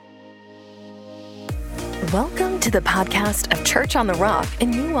Welcome to the podcast of Church on the Rock in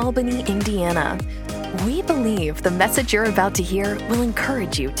New Albany, Indiana. We believe the message you're about to hear will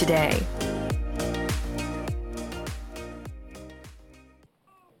encourage you today.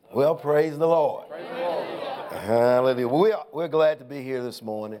 Well, praise the Lord. Praise the Lord. Hallelujah. We're glad to be here this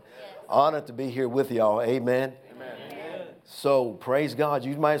morning. Honored to be here with y'all. Amen. Amen. So, praise God.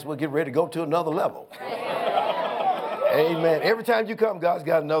 You might as well get ready to go to another level. Amen. Every time you come, God's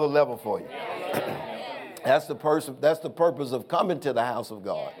got another level for you. That's the purpose of coming to the house of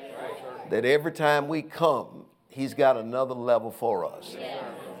God. That every time we come, He's got another level for us.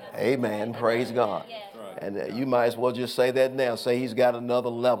 Amen. Praise God. And you might as well just say that now. Say, He's got another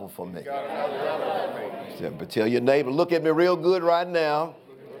level for me. But tell your neighbor, look at me real good right now,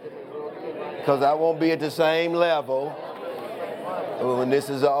 because I won't be at the same level when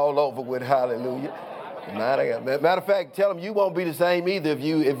this is all over with. Hallelujah. Matter of fact, tell them you won't be the same either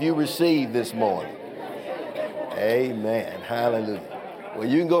if you receive this morning. Amen. Hallelujah. Well,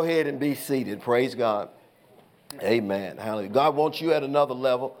 you can go ahead and be seated. Praise God. Amen. Hallelujah. God wants you at another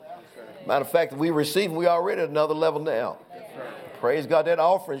level. Matter of fact, we already at another level now. Praise God. That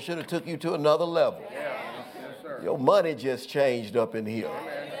offering should have took you to another level. Your money just changed up in here.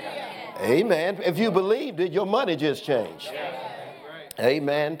 Amen. If you believed it, your money just changed.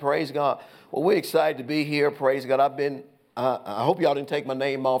 Amen. Praise God. Well, we're excited to be here. Praise God. I hope y'all didn't take my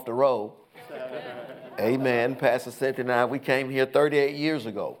name off the roll. Amen. Pastor Cynthia and I, we came here 38 years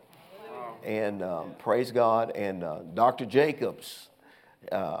ago. And praise God. And Dr. Jacobs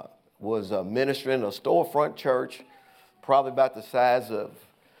was ministering a storefront church, probably about the size of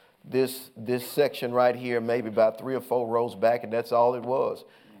this section right here, maybe about 3 or 4 rows back, and that's all it was,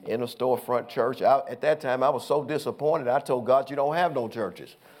 in a storefront church. At that time, I was so disappointed, I told God, you don't have no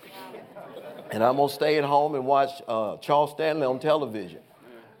churches. And I'm going to stay at home and watch Charles Stanley on television.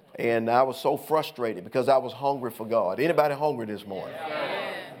 And I was so frustrated because I was hungry for God. Anybody hungry this morning?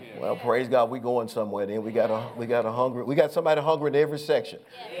 Well, praise God, we going somewhere then. We got somebody hungry in every section.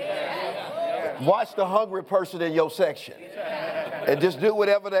 Watch the hungry person in your section. And just do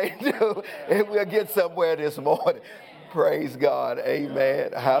whatever they do, and we'll get somewhere this morning. Praise God.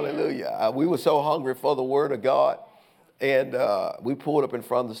 Amen. Hallelujah. We were so hungry for the word of God. And we pulled up in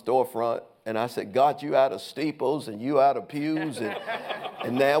front of the storefront. And I said, God, you out of steeples and you out of pews.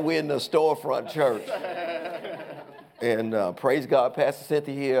 And now we're in the storefront church. And praise God, Pastor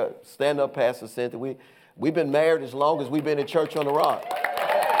Cynthia here. Stand up, Pastor Cynthia. We've been married as long as we've been in Church on the Rock.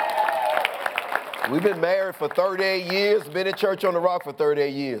 We've been married for 38 years, been in Church on the Rock for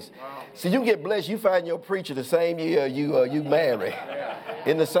 38 years. Wow. See, you get blessed, you find your preacher the same year you marry.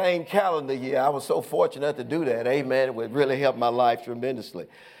 In the same calendar year. I was so fortunate to do that. Amen. It would really help my life tremendously.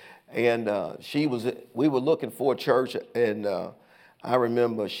 And we were looking for a church, and I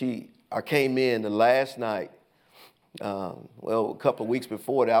remember I came in the last night. A couple of weeks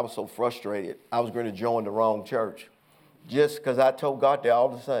before that, I was so frustrated. I was going to join the wrong church just because I told God they're all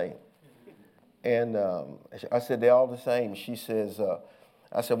the same. And I said, they're all the same. She says,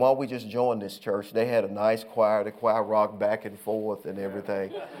 I said, why don't we just join this church? They had a nice choir. The choir rocked back and forth and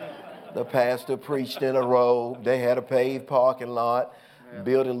everything. The pastor preached in a robe. They had a paved parking lot. The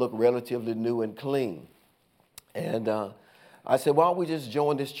building looked relatively new and clean. And I said, why don't we just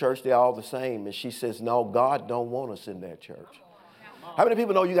join this church? They're all the same. And she says, no, God don't want us in that church. How many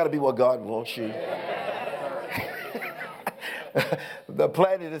people know you got to be what God wants you? The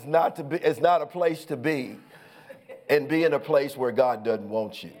planet is not a place to be and be in a place where God doesn't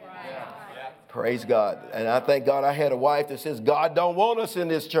want you. Praise God. And I thank God I had a wife that says, God don't want us in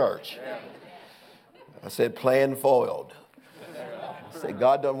this church. I said, plan foiled. I said,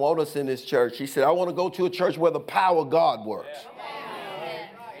 God doesn't want us in this church. She said, I want to go to a church where the power of God works.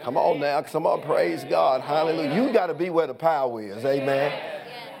 Come on now. Come on, praise God. Hallelujah. You got to be where the power is. Amen.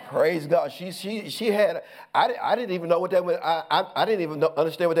 Praise God. She had, I didn't even know what that meant. I didn't even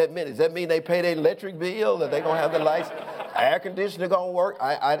understand what that meant. Does that mean they pay their electric bill? That they going to have the lights, air conditioner going to work?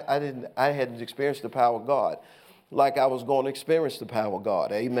 I hadn't experienced the power of God like I was going to experience the power of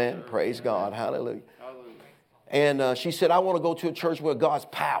God. Amen. Praise God. Hallelujah. And she said, I want to go to a church where God's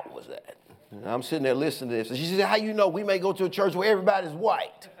power was at. And I'm sitting there listening to this. And she said, how you know we may go to a church where everybody's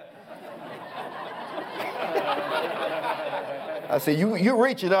white? I said, you're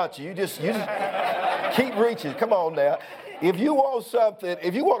reaching out to you. Just keep reaching. Come on now. If you want something,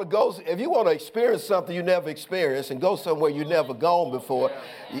 if you want to experience something you never experienced and go somewhere you never gone before,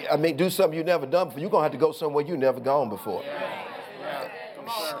 do something you never done before, you're going to have to go somewhere you never gone before.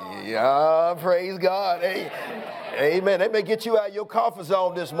 Yeah, praise God. Amen. They may get you out of your comfort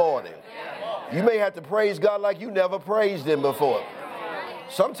zone this morning. You may have to praise God like you never praised Him before.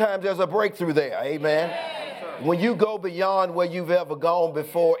 Sometimes there's a breakthrough there. Amen. When you go beyond where you've ever gone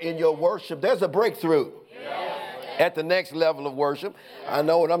before in your worship, there's a breakthrough at the next level of worship. I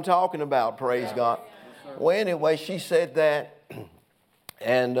know what I'm talking about, praise God. Well, anyway, she said that,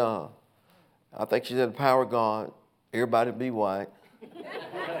 and I think she said the power of God, everybody be white.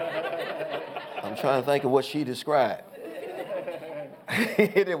 I'm trying to think of what she described.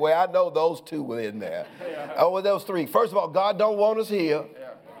 Anyway, I know those two were in there. Oh, well, those three. First of all, God don't want us here.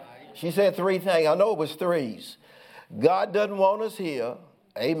 She said three things. I know it was threes. God doesn't want us here.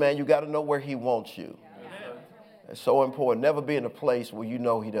 Amen. You got to know where he wants you. It's so important. Never be in a place where you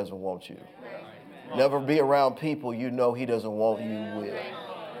know he doesn't want you. Never be around people you know he doesn't want you with.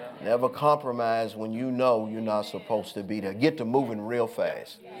 Never compromise when you know you're not supposed to be there. Get to moving real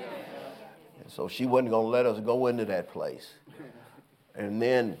fast. And so she wasn't going to let us go into that place. And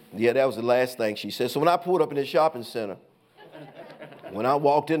then, that was the last thing she said. So when I pulled up in the shopping center, when I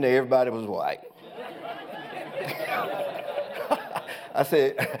walked in there, everybody was white. I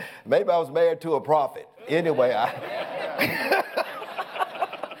said, maybe I was married to a prophet. Anyway,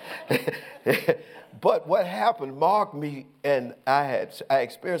 but what happened marked me, and I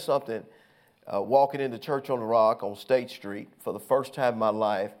experienced something walking into Church on the Rock on State Street for the first time in my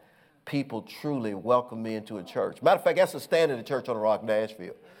life. People truly welcomed me into a church. Matter of fact, that's the standard of Church on the Rock, Nashville.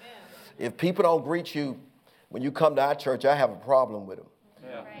 Amen. If people don't greet you when you come to our church, I have a problem with them.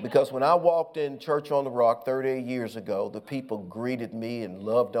 Yeah. Because when I walked in Church on the Rock 38 years ago, the people greeted me and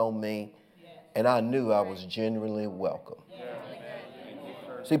loved on me, and I knew I was genuinely welcome. Yeah.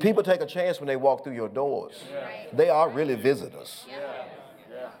 See, people take a chance when they walk through your doors. Yeah. They are really visitors.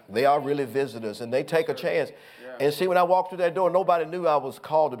 Yeah. They are really visitors, and they take a chance. And see, when I walked through that door, nobody knew I was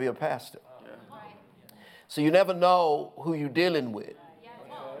called to be a pastor. So you never know who you're dealing with.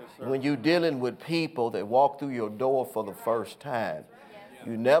 When you're dealing with people that walk through your door for the first time,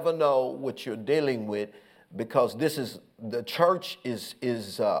 you never know what you're dealing with, because the church is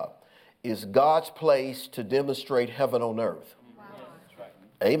God's place to demonstrate heaven on earth.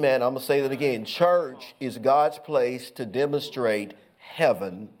 Amen. I'm going to say that again. Church is God's place to demonstrate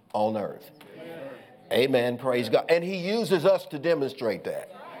heaven on earth. Amen. Praise God. And he uses us to demonstrate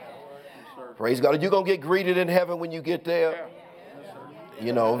that. Praise God. Are you going to get greeted in heaven when you get there?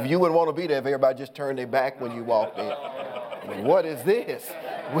 You know, if you wouldn't want to be there if everybody just turned their back when you walked in. I mean, what is this?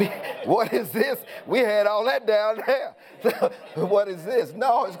 What is this? We had all that down there. What is this?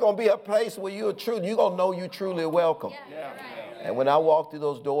 No, it's going to be a place where you're going to know you're truly welcome. And when I walked through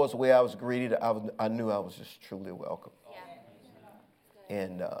those doors, the way I was greeted, I knew I was just truly welcome.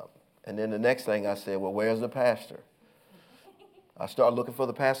 And then the next thing I said, well, where's the pastor? I started looking for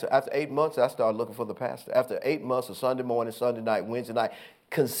the pastor. After 8 months, I started looking for the pastor. After 8 months of Sunday morning, Sunday night, Wednesday night,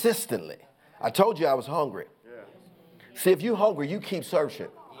 consistently. I told you I was hungry. Yeah. See, if you're hungry, you keep searching.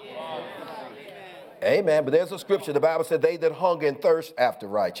 Yeah. Amen. But there's a scripture. The Bible said, they that hunger and thirst after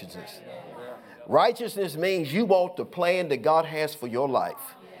righteousness. Yeah. Righteousness means you want the plan that God has for your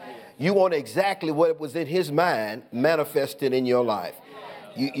life. You want exactly what was in his mind manifested in your life.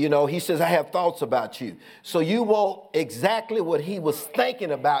 You know, he says, I have thoughts about you. So you want exactly what he was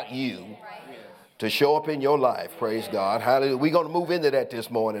thinking about you to show up in your life. Praise God. Hallelujah. We're going to move into that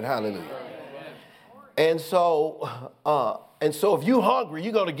this morning. Hallelujah. And so if you're hungry,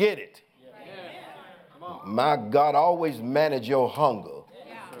 you're going to get it. My God, always manage your hunger.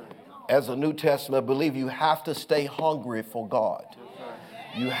 As a New Testament believer, you have to stay hungry for God.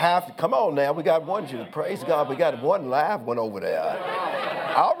 You have to. Come on now. We got one. Praise God. We got one live one over there.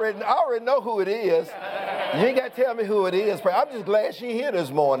 I already know who it is. You ain't got to tell me who it is. I'm just glad she's here this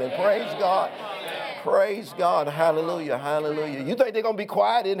morning. Praise God. Praise God. Hallelujah. Hallelujah. You think they're going to be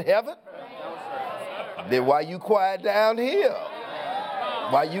quiet in heaven? Then why you quiet down here?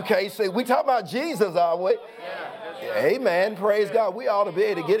 Why you can't say, we talking about Jesus, are we? Amen. Praise God. We ought to be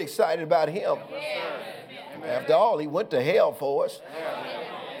able to get excited about him. After all, he went to hell for us.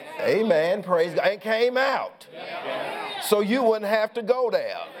 Amen. Praise God. And came out. So you wouldn't have to go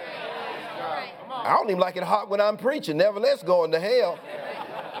there. I don't even like it hot when I'm preaching. Nevertheless, going to hell.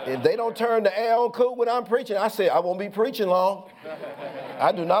 If they don't turn the air on cool when I'm preaching, I say I won't be preaching long.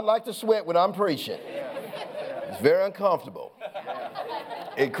 I do not like to sweat when I'm preaching. It's very uncomfortable.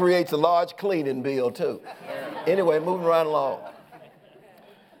 It creates a large cleaning bill too. Anyway, moving right along.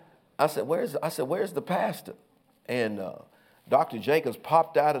 I said, where's the pastor? And Dr. Jacobs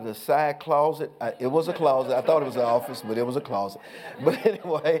popped out of the side closet. It was a closet. I thought it was an office, but it was a closet. But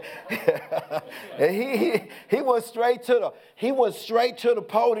anyway, and he went straight to the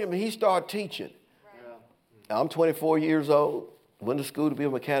podium and he started teaching. Yeah. I'm 24 years old. Went to school to be a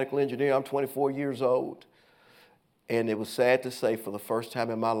mechanical engineer. I'm 24 years old. And it was sad to say, for the first time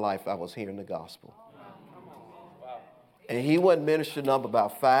in my life, I was hearing the gospel. And he wasn't ministering up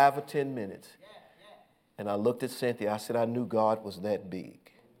about 5 or 10 minutes. And I looked at Cynthia. I said, I knew God was that big.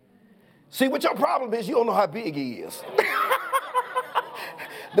 See, what your problem is, you don't know how big he is.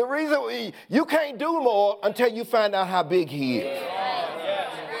 The reason you can't do more until you find out how big he is.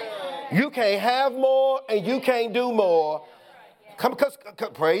 You can't have more and you can't do more. Because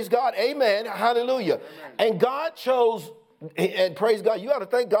praise God, amen, hallelujah. And God chose, and praise God, you ought to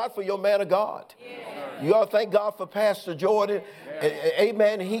thank God for your man of God. You ought to thank God for Pastor Jordan.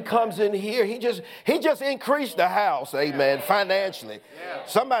 Amen. He comes in here. He just increased the house. Amen. Financially.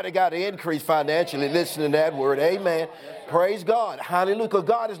 Somebody got to increase financially. Listen to that word. Amen. Praise God. Hallelujah. Because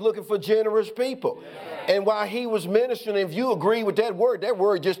God is looking for generous people. And while he was ministering, if you agree with that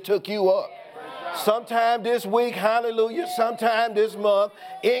word just took you up. Sometime this week, hallelujah, sometime this month,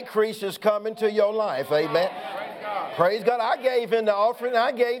 increase is coming to your life. Amen. Praise God. I gave in the offering.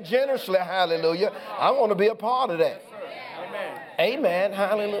 I gave generously. Hallelujah. I want to be a part of that. Amen.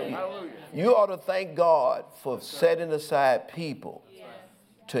 Hallelujah. You ought to thank God for setting aside people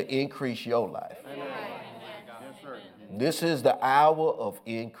to increase your life. This is the hour of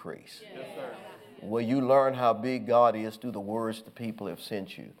increase, where you learn how big God is through the words the people have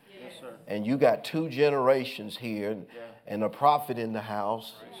sent you. And you got 2 generations here and a prophet in the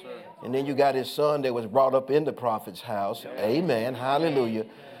house. And then you got his son that was brought up in the prophet's house. Amen. Hallelujah.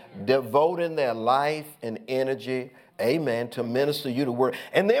 Devoting their life and energy, amen, to minister you the word.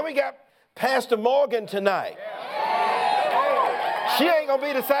 And then we got Pastor Morgan tonight. She ain't going to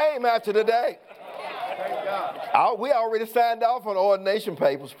be the same after today. We already signed off on the ordination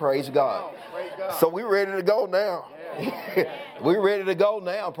papers, praise God. So we're ready to go now. We're ready to go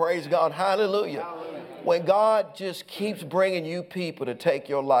now, praise God. Hallelujah. When God just keeps bringing you people to take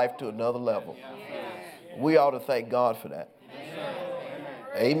your life to another level, we ought to thank God for that.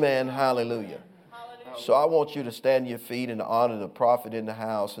 Amen. Hallelujah. So I want you to stand your feet and honor the prophet in the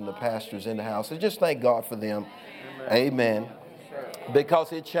house and the pastors in the house and just thank God for them. Amen.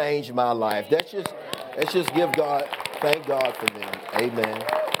 Because it changed my life. Let's just thank God for them. Amen.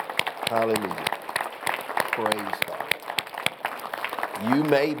 Hallelujah. Praise God. You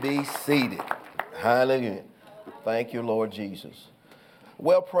may be seated. Hallelujah. Thank you, Lord Jesus.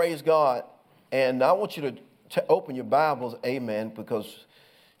 Well, praise God. And I want you to open your Bibles, amen, because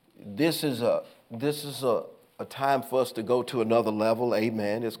this is a time for us to go to another level,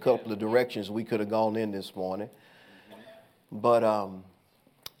 amen. There's a couple of directions we could have gone in this morning. But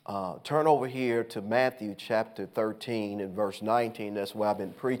turn over here to Matthew chapter 13 and verse 19. That's where I've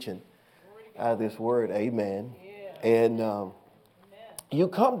been preaching out of this word, amen. And you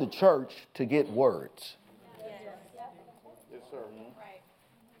come to church to get words. Yes, sir.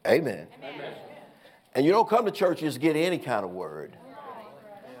 Amen. And you don't come to church just to get any kind of word.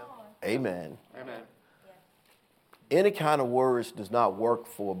 Amen. Amen. Any kind of words does not work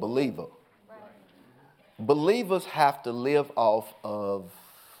for a believer. Believers have to live off of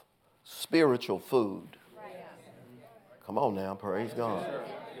spiritual food. Come on now, praise God.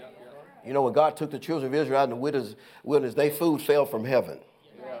 You know, when God took the children of Israel out in the wilderness, their food fell from heaven.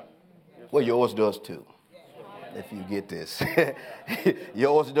 Well, yours does too, if you get this.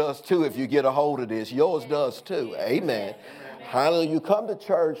 Yours does too if you get a hold of this. Yours does too. Amen. Hallelujah. You come to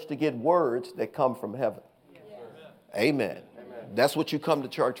church to get words that come from heaven. Amen. That's what you come to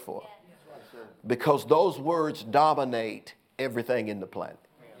church for. Because those words dominate everything in the planet.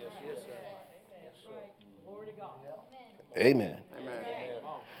 Amen.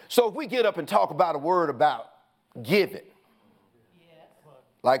 So if we get up and talk about a word about giving,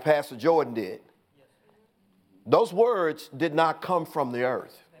 like Pastor Jordan did, those words did not come from the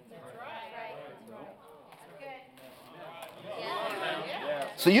earth.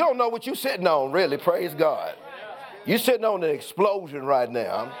 So you don't know what you're sitting on, really, praise God. You're sitting on an explosion right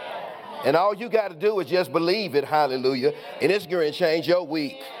now. And all you got to do is just believe it, hallelujah, and it's going to change your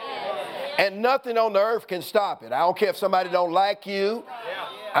week. And nothing on the earth can stop it. I don't care if somebody don't like you.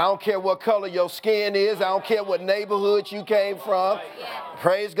 I don't care what color your skin is. I don't care what neighborhood you came from.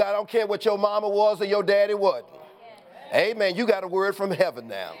 Praise God. I don't care what your mama was or your daddy wasn't. Amen. You got a word from heaven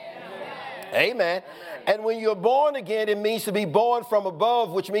now. Amen. And when you're born again, it means to be born from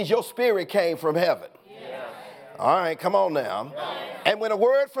above, which means your spirit came from heaven. All right, come on now. And when a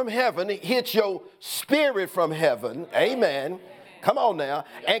word from heaven hits your spirit from heaven, amen, come on now,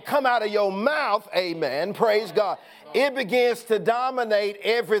 and come out of your mouth, amen, praise God, it begins to dominate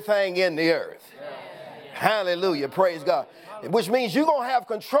everything in the earth. Hallelujah, praise God. Which means you're going to have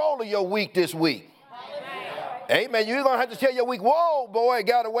control of your week this week. Amen. You're going to have to tell your week, whoa, boy, it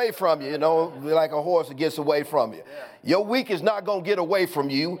got away from you. You know, like a horse that gets away from you. Your week is not going to get away from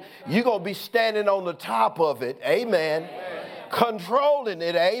you. You're going to be standing on the top of it. Amen. Controlling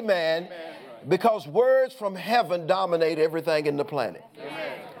it. Amen. Because words from heaven dominate everything in the planet.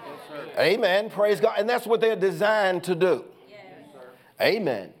 Amen. Praise God. And that's what they're designed to do.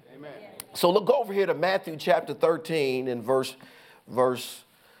 Amen. So look over here to Matthew chapter 13 and verse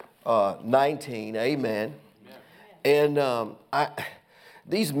 19. Amen. And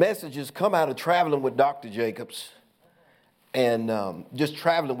these messages come out of traveling with Dr. Jacobs and just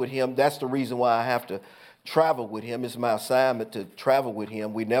traveling with him. That's the reason why I have to travel with him. It's my assignment to travel with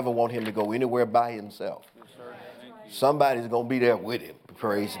him. We never want him to go anywhere by himself. Somebody's going to be there with him.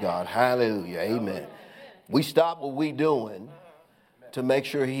 Praise God. Hallelujah. Amen. We stop what we're doing to make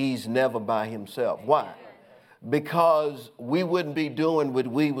sure he's never by himself. Why? Because we wouldn't be doing what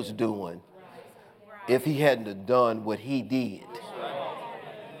we was doing if he hadn't have done what he did.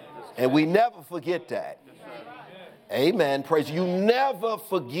 And we never forget that. Amen. Praise. You never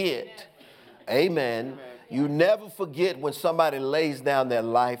forget. Amen. You never forget when somebody lays down their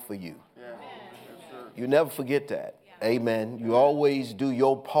life for you. You never forget that. Amen. You always do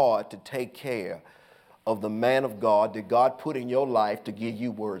your part to take care of the man of God that God put in your life to give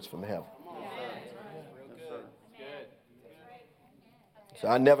you words from heaven. So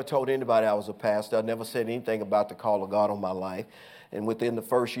I never told anybody I was a pastor. I never said anything about the call of God on my life. And within the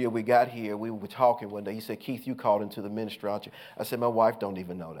first year we got here, we were talking one day. He said, Keith, you called into the ministry, aren't you? I said, my wife don't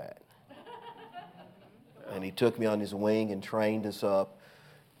even know that. And he took me on his wing and trained us up.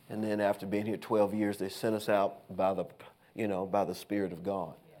 And then after being here 12 years, they sent us out by the Spirit of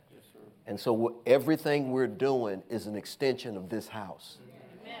God. And so everything we're doing is an extension of this house.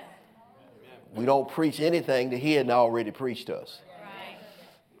 We don't preach anything that he hadn't already preached us.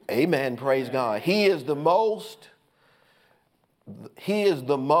 Amen. Praise God. He is the most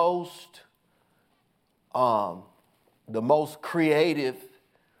creative,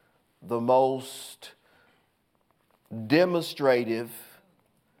 the most demonstrative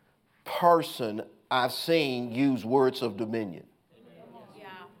person I've seen use words of dominion.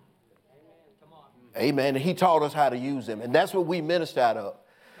 Amen. And he taught us how to use them. And that's what we minister out of.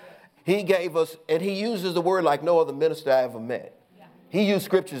 He gave us, and he uses the word like no other minister I ever met. He used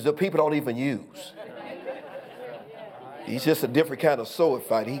scriptures that people don't even use. He's just a different kind of sword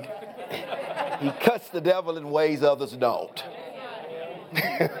fight. He cuts the devil in ways others don't.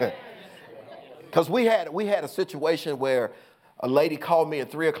 Because we had a situation where a lady called me at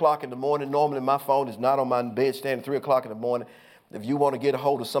 3 o'clock in the morning. Normally my phone is not on my bedstand at 3 o'clock in the morning. If you want to get a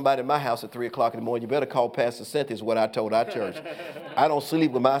hold of somebody in my house at 3 o'clock in the morning, you better call Pastor Cynthia, is what I told our church. I don't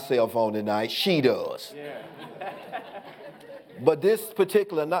sleep with my cell phone at night. She does. But this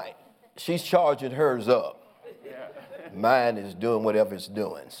particular night, she's charging hers up. Mine is doing whatever it's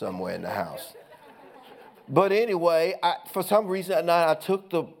doing somewhere in the house. But anyway, for some reason that night,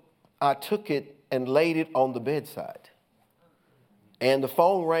 I took it and laid it on the bedside. And the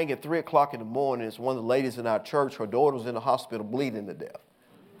phone rang at 3 o'clock in the morning. It's one of the ladies in our church. Her daughter was in the hospital bleeding to death.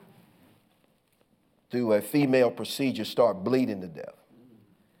 Through a female procedure, started bleeding to death.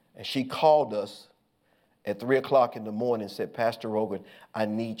 And she called us at 3 o'clock in the morning and said, Pastor Rogan, I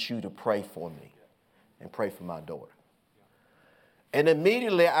need you to pray for me and pray for my daughter. And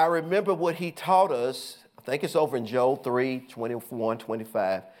immediately I remember what he taught us. I think it's over in Joel 3, 21,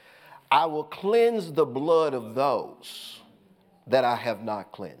 25. I will cleanse the blood of those that I have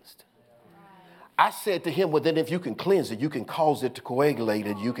not cleansed. I said to him, well, then if you can cleanse it, you can cause it to coagulate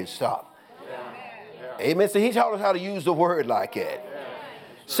and you can stop. Amen. So he taught us how to use the word like that.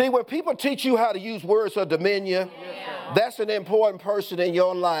 See, when people teach you how to use words of dominion, that's an important person in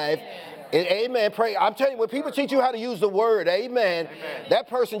your life. And amen, pray. I'm telling you, when people teach you how to use the word, amen, that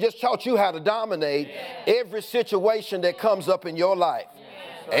person just taught you how to dominate every situation that comes up in your life.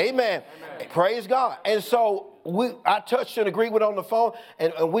 Amen. Praise God. And so I touched and agreed with on the phone,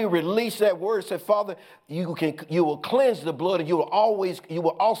 and we released that word. Said, Father, you will cleanse the blood, and you will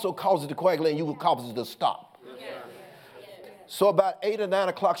also cause it to coagulate, and you will cause it to stop. So about 8 or 9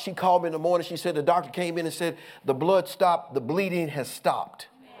 o'clock, she called me in the morning. She said the doctor came in and said the blood stopped, the bleeding has stopped.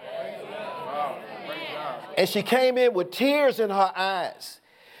 And she came in with tears in her eyes.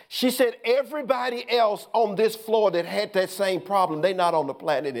 She said everybody else on this floor that had that same problem, they're not on the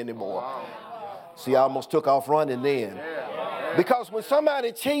planet anymore. See, I almost took off running then. Because when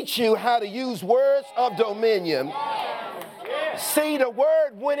somebody teach you how to use words of dominion, See, the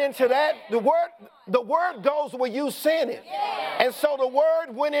word went into that. The word goes where you send it. And so the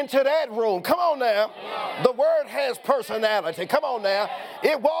word went into that room. Come on now. The word has personality. Come on now.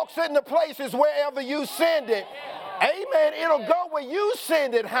 It walks into places wherever you send it. Amen. It'll go where you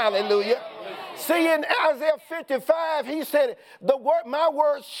send it. Hallelujah. See, in Isaiah 55, he said, my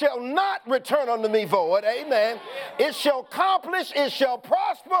word shall not return unto me void. Amen. It shall accomplish, it shall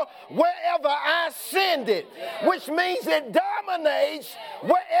prosper wherever I send it, which means it dominates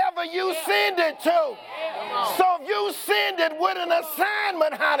wherever you send it to. So if you send it with an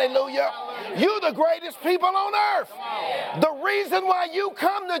assignment, hallelujah, you're the greatest people on earth. The reason why you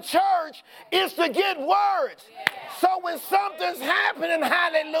come to church is to get words. So when something's happening,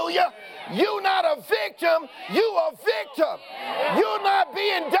 hallelujah, you're not a victim, you a victim. You're not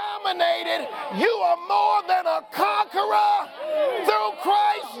being dominated. You are more than a conqueror through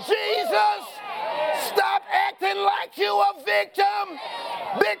Christ Jesus. Stop acting like you a victim,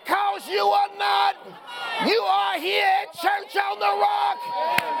 because you are not. You are here at Church on the Rock,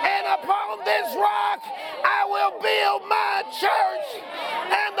 and upon this rock I will build my church,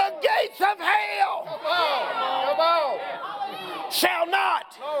 and the gates of hell shall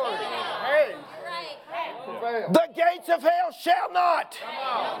not. The gates of hell shall not.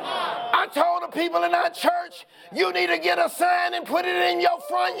 I told the people in our church, you need to get a sign and put it in your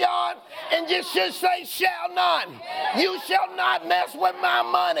front yard and just should say, shall not. You shall not mess with my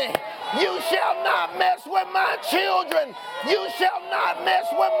money. You shall not mess with my children. You shall not mess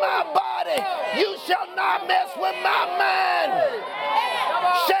with my body. You shall not mess with my mind.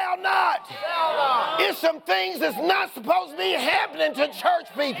 Shall not. It's some things that's not supposed to be happening to church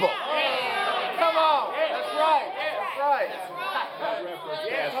people. Come on. That's right. That's right.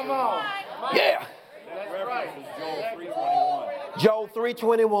 Yeah, come on. Yeah. That's right. Joel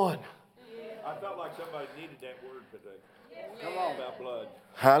 3:21. I felt like somebody needed that word today. Come on. About blood.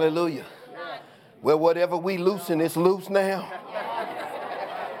 Hallelujah. Well, whatever we loosen, it's loose now.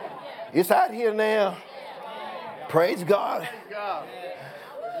 It's out here now. Praise God.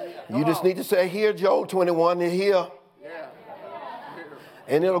 You just need to say, here, Joel 21, and here.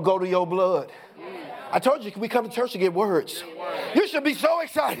 And it'll go to your blood. I told you, we come to church to get words. You should be so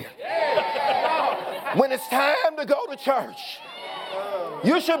excited when it's time to go to church.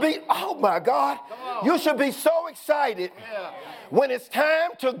 You should be, oh my God, you should be so excited when it's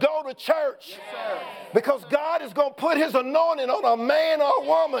time to go to church, because God is going to put his anointing on a man or a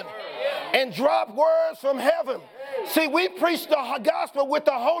woman and drop words from heaven. See, we preach the gospel with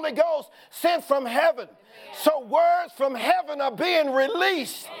the Holy Ghost sent from heaven. So words from heaven are being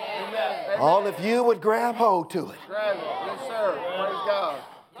released. Amen. All if you would grab hold to it. Grab it. Yes, sir. Praise God.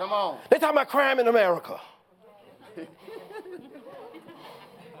 Come on. They're talking about crime in America.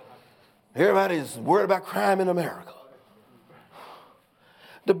 Everybody's worried about crime in America.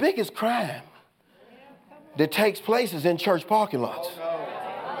 The biggest crime that takes place is in church parking lots.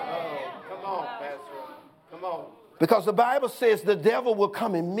 Come on, Pastor. Come on. Because the Bible says the devil will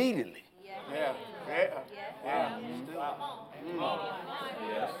come immediately. Yeah.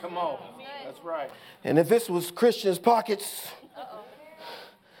 Come on. That's right. And if this was Christians' pockets,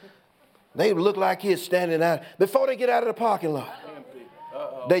 they would look like kids standing out. Before they get out of the parking lot,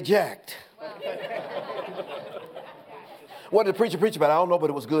 they jacked. What did the preacher preach about? I don't know, but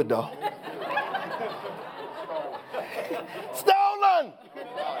it was good, though. Stolen.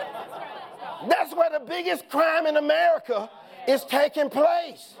 That's where the biggest crime in America is taking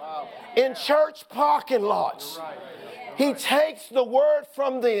place. In church parking lots. He takes the word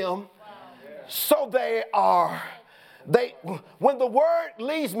from them, so when the word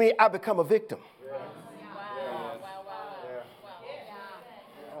leaves me, I become a victim.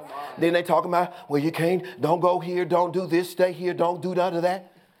 Then they talk about, well, you can't, don't go here, don't do this, stay here, don't do none of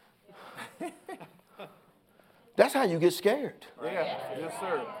that. That's how you get scared. Yeah. Yes,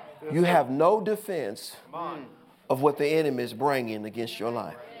 sir. You have no defense of what the enemy is bringing against your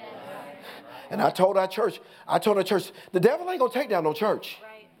life. And I told our church, the devil ain't going to take down no church.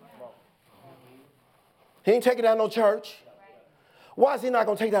 He ain't taking down no church. Why is he not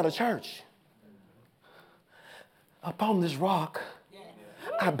going to take down a church? Upon this rock,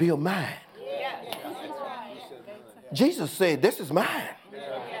 I build mine. Jesus said, this is mine.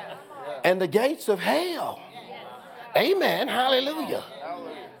 And the gates of hell, amen, hallelujah,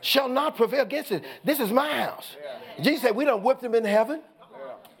 shall not prevail against it. This is my house. Jesus said, we done whipped him in heaven.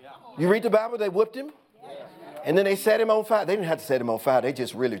 You read the Bible, they whipped him. And then they set him on fire. They didn't have to set him on fire. They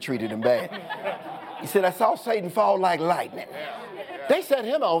just really treated him bad. He said, I saw Satan fall like lightning. They set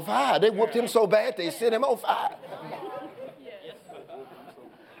him on fire. They whooped him so bad, they set him on fire.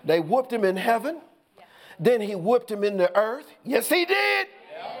 They whooped him in heaven. Then he whipped him in the earth. Yes, he did.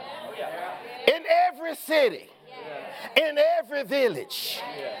 In every city. In every village.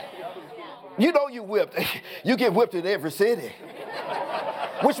 You know you whipped. You get whipped in every city.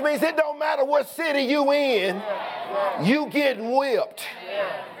 Which means it don't matter what city you in, you getting whipped.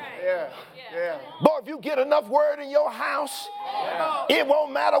 Boy, if you get enough word in your house, it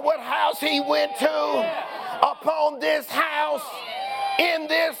won't matter what house he went to. Upon this house, in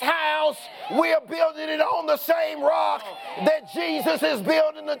this house, we're building it on the same rock that Jesus is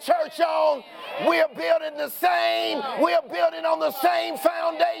building the church on. We're building on the same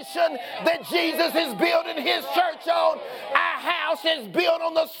foundation that Jesus is building his church on. Our house is built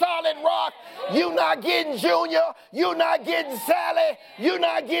on the solid rock. You're not getting Junior. You're not getting Sally. You're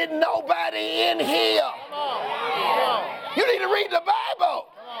not getting nobody in here. You need to read the Bible.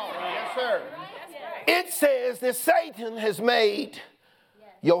 Yes, sir. It says that Satan has made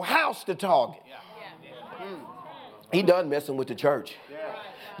your house the target. He done messing with the church.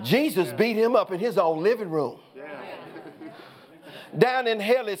 Jesus beat him up in his own living room. Down in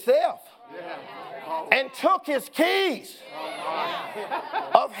hell itself. And took his keys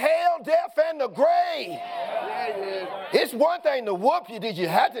of hell, death, and the grave. It's one thing to whoop you. Did you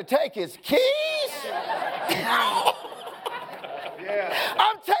have to take his keys?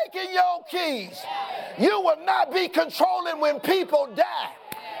 I'm taking your keys. You will not be controlling when people die.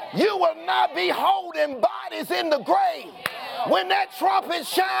 You will not be holding bodies in the grave. When that trumpet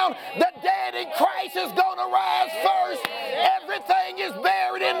sound, the dead in Christ is going to rise first. Everything is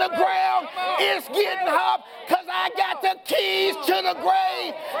buried in the ground. It's getting hot because I got the keys to the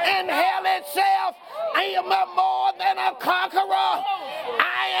grave and hell itself. I am more than a conqueror.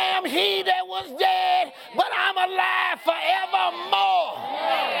 I am he that was dead, but I'm alive forevermore.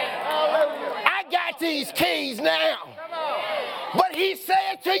 I got these keys now. But he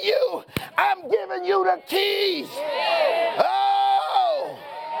said to you, I'm giving you the keys. Oh,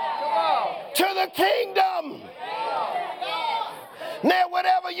 to the kingdom. Now,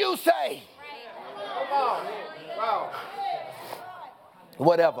 whatever you say,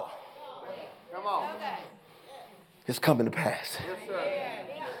 whatever, it's coming to pass.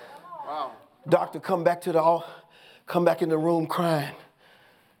 Doctor, come back in the room crying.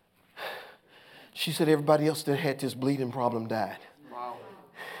 She said everybody else that had this bleeding problem died.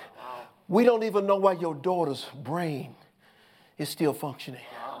 We don't even know why your daughter's brain is still functioning.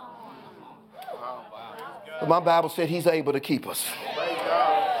 But my Bible said he's able to keep us.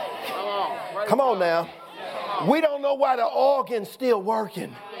 Come on now. We don't know why the organ's still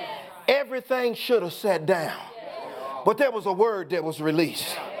working. Everything should have sat down. But there was a word that was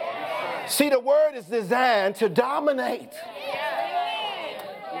released. See, the word is designed to dominate.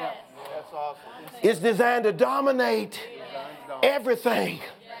 It's designed to dominate everything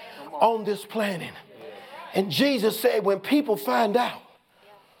on this planet. And Jesus said when people find out,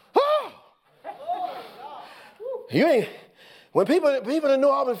 when people in New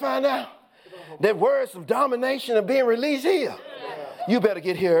Orleans find out that words of domination are being released here, you better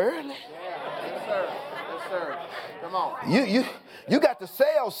get here early. Yes, sir. Yes, sir. Come on. You got the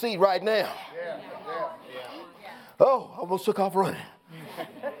sales seat right now. Oh, I almost took off running.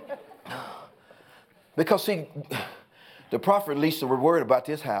 Because, see, the prophet released a word about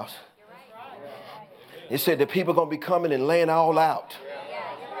this house. It said that people are going to be coming and laying all out.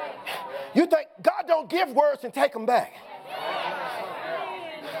 You think God don't give words and take them back.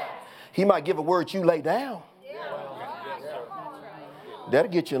 He might give a word you lay down.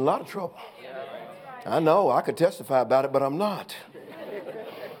 That'll get you in a lot of trouble. I know, I could testify about it, but I'm not.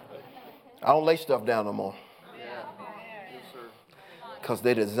 I don't lay stuff down no more. Because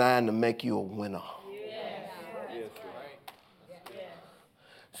they're designed to make you a winner.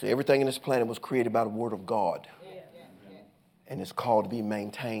 So everything in this planet was created by the word of God. And it's called to be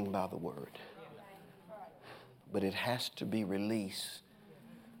maintained by the word. But it has to be released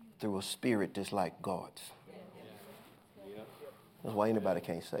through a spirit that's like God's. That's why anybody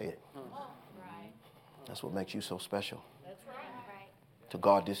can't say it. That's what makes you so special. To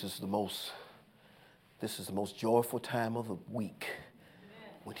God, this is the most joyful time of the week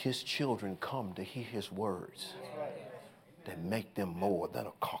when his children come to hear his words that make them more than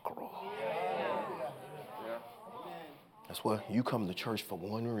a conqueror. That's why you come to church for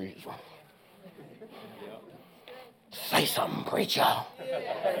one reason. Say something, preacher.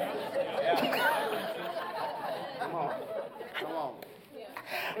 Come on.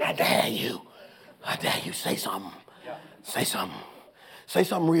 I dare you. Say something. Say something. Say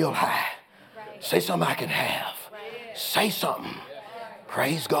something real high. Say something I can have. Say something.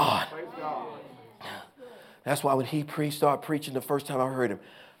 Praise God. That's why when he started preaching the first time I heard him,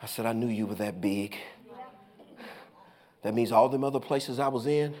 I said, I knew you were that big. That means all them other places I was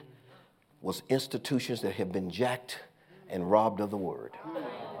in was institutions that had been jacked and robbed of the word.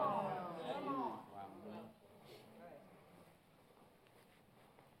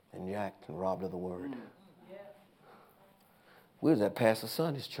 And jacked and robbed of the word. We was at Pastor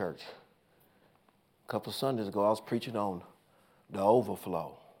Sunday's church. A couple of Sundays ago, I was preaching on the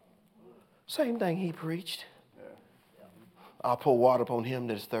overflow. Same thing he preached. I'll pour water upon him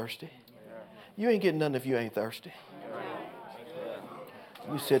that is thirsty. You ain't getting nothing if you ain't thirsty.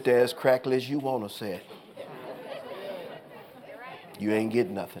 You sit there as crackly as you want to sit. You ain't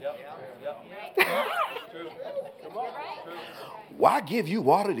getting nothing. Why give you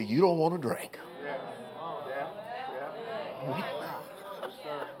water that you don't want to drink?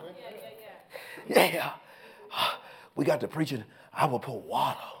 Yeah. We got to preaching, I will pour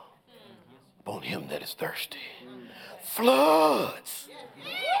water upon him that is thirsty. Floods.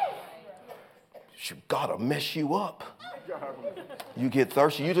 God will mess you up. You get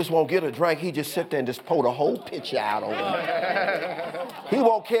thirsty, you just won't get a drink. He just sit there and just pour the whole pitcher out on you. He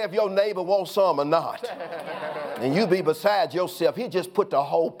won't care if your neighbor wants some or not. And you be beside yourself. He just put the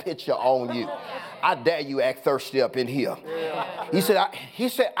whole pitcher on you. I dare you act thirsty up in here. He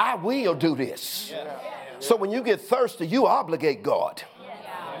said, I will do this. So when you get thirsty, you obligate God.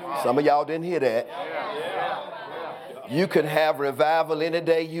 Some of y'all didn't hear that. You can have revival any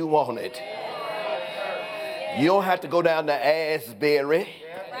day you want it. You don't have to go down to Asbury.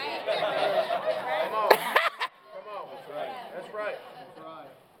 That's right.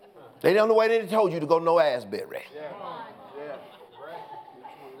 They don't know why they told you to go to no Asbury.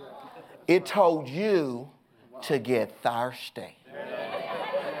 It told you to get thirsty.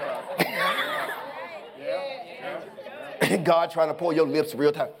 God trying to pour your lips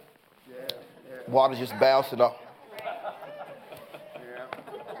real tight. Water just bouncing off.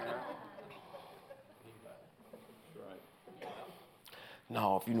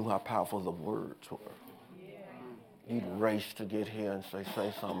 No, if you knew how powerful the words were, you'd race to get here and say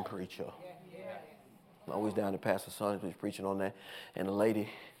something, preacher. I was down to Pastor Sonny, who was preaching on that, and the lady,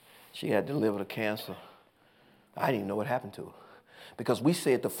 she had delivered of cancer. I didn't even know what happened to her. Because we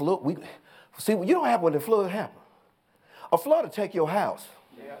said the flood, see, you don't have when the flood happened. A flood will take your house.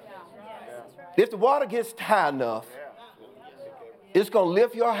 If the water gets high enough, it's going to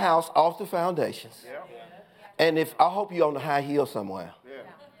lift your house off the foundations. And I hope you're on the high hill somewhere.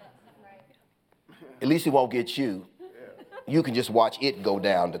 At least it won't get you. You can just watch it go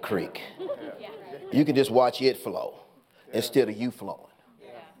down the creek. You can just watch it flow instead of you flowing.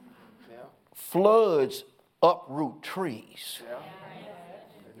 Floods uproot trees.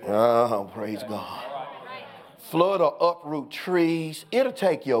 Oh, praise God. Flood will uproot trees. It'll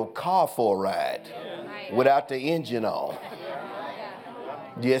take your car for a ride without the engine on.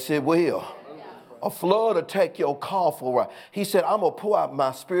 Yes, it will. A flood will take your car for a ride. He said, I'm going to pour out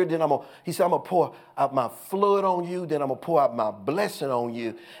my spirit. Then I'm going to pour out my flood on you. Then I'm going to pour out my blessing on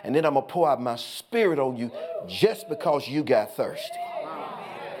you. And then I'm going to pour out my spirit on you just because you got thirsty.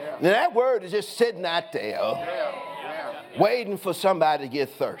 Now that word is just sitting out there waiting for somebody to get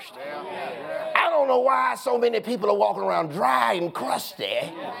thirsty. I don't know why so many people are walking around dry and crusty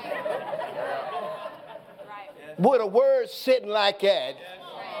with a word sitting like that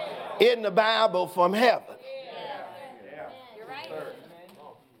in the Bible from heaven.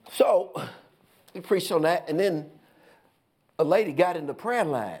 So we preached on that, and then a lady got in the prayer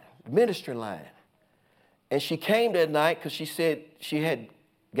line, ministry line, and she came that night because she said she had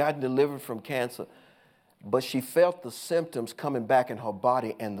gotten delivered from cancer, but she felt the symptoms coming back in her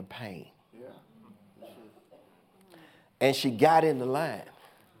body and the pain. And she got in the line.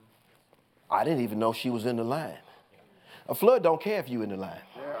 I didn't even know she was in the line. A flood don't care if you in the line.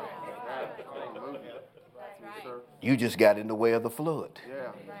 You just got in the way of the flood.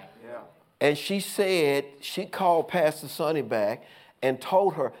 And she said, she called Pastor Sonny back and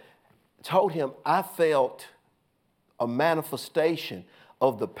told him, I felt a manifestation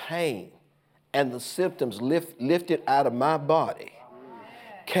of the pain and the symptoms lifted out of my body,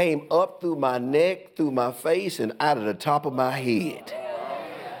 came up through my neck, through my face, and out of the top of my head.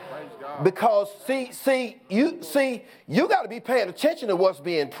 Because you got to be paying attention to what's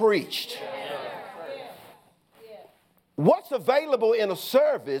being preached. What's available in a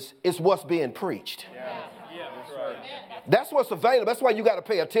service is what's being preached. That's what's available. That's why you got to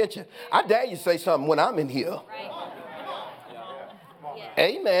pay attention. I dare you say something when I'm in here.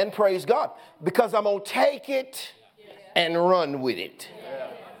 Amen. Praise God. Because I'm going to take it and run with it.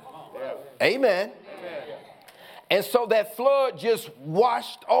 Amen. And so that flood just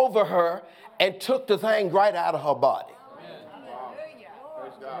washed over her and took the thing right out of her body.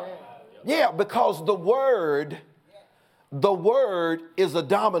 Yeah, because the word The word is a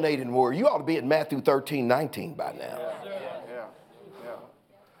dominating word. You ought to be at Matthew 13:19 by now. Yeah.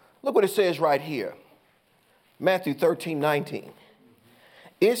 Look what it says right here. Matthew 13:19.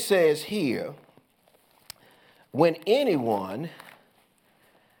 It says here, when anyone,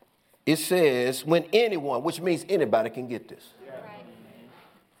 which means anybody can get this.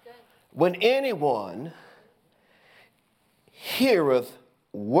 When anyone heareth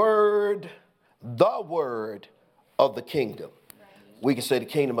the word of the kingdom. We can say the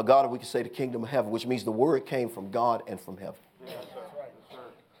kingdom of God, or we can say the kingdom of heaven, which means the word came from God and from heaven.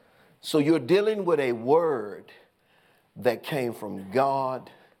 So you're dealing with a word that came from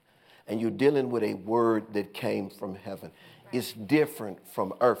God, and you're dealing with a word that came from heaven. It's different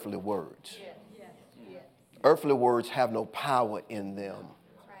from earthly words. Earthly words have no power in them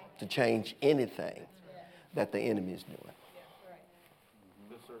to change anything that the enemy is doing.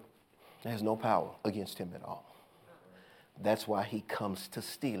 There's no power against him at all. That's why he comes to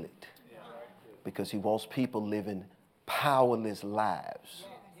steal it. Because he wants people living powerless lives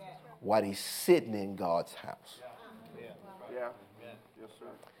while he's sitting in God's house. Yeah. Yes, sir.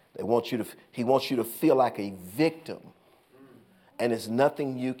 He wants you to feel like a victim. And there's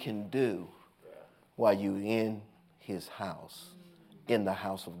nothing you can do while you're in his house, in the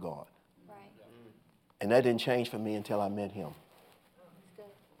house of God. And that didn't change for me until I met him.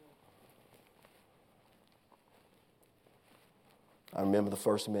 I remember the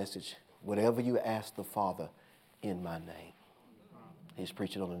first message. Whatever you ask the Father in my name. He's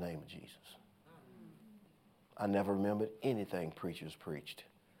preaching on the name of Jesus. I never remembered anything preachers preached.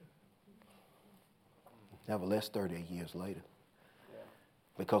 Nevertheless, 38 years later.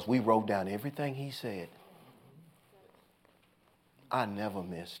 Because we wrote down everything he said. I never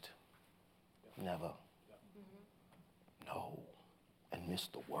missed. Never. No. And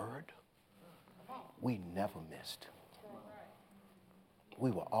missed the word. We never missed. We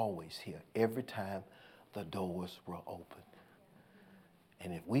were always here every time the doors were open.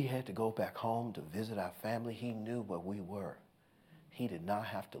 And if we had to go back home to visit our family, he knew where we were. He did not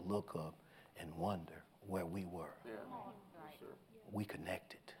have to look up and wonder where we were. Yeah. We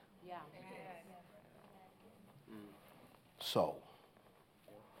connected. Yeah. So,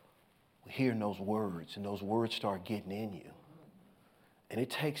 we're hearing those words, and those words start getting in you. And it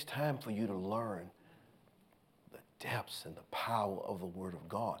takes time for you to learn the depths and the power of the Word of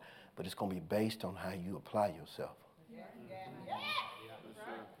God. But it's going to be based on how you apply yourself.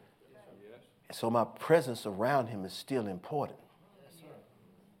 And so my presence around him is still important.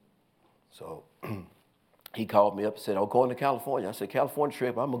 So he called me up and said, "Oh, going to California." I said, "California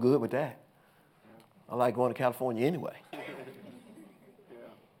trip, I'm good with that. I like going to California anyway."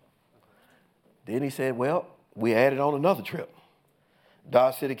 Then he said, "Well, we added on another trip.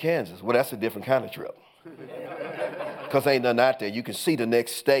 Dodge City, Kansas." Well, that's a different kind of trip. Because ain't nothing out there. You can see the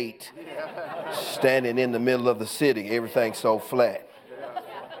next state standing in the middle of the city. Everything's so flat.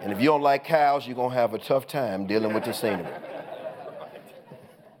 And if you don't like cows, you're going to have a tough time dealing with the scenery.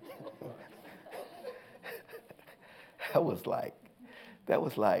 That was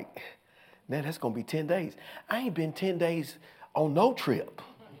like, man, that's going to be 10 days. I ain't been 10 days on no trip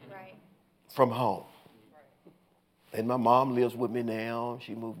from home. And my mom lives with me now.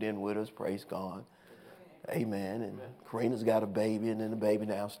 She moved in with us, praise God. Amen. And Karina's got a baby, and then the baby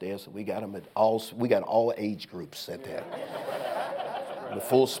downstairs. So we got them we got all age groups at that. The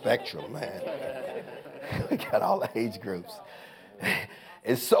full spectrum, man. We got all the age groups.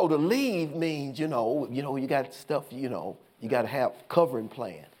 And so to leave means, you got stuff, you got to have covering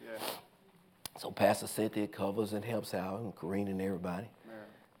plan. Yeah. So Pastor Cynthia covers and helps out, and Karina and everybody. Yeah.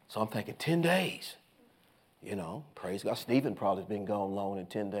 So I'm thinking 10 days. Praise God. Stephen probably has been gone longer than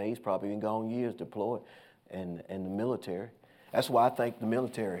 10 days, probably been gone years deployed in the military. That's why I thank the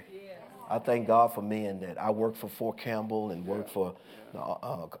military. Yeah. I thank God for men that I worked for Fort Campbell and worked for the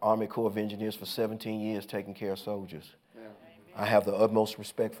Army Corps of Engineers for 17 years taking care of soldiers. Yeah. I have the utmost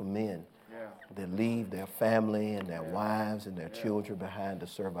respect for men that leave their family and their wives and their children behind to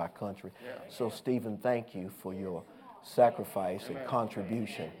serve our country. Yeah. So, Stephen, thank you for your sacrifice and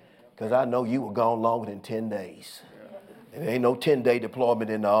contribution, because I know you were gone longer than 10 days. Yeah. There ain't no 10-day deployment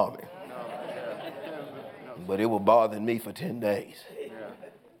in the Army. But it will bother me for 10 days. Yeah.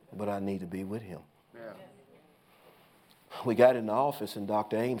 But I need to be with him. Yeah. We got in the office, and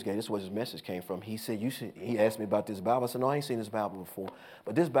Dr. Ames this is where his message came from. He said, he asked me about this Bible. I said, no, I ain't seen this Bible before.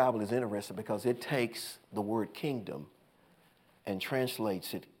 But this Bible is interesting because it takes the word kingdom and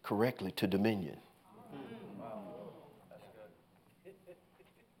translates it correctly to dominion.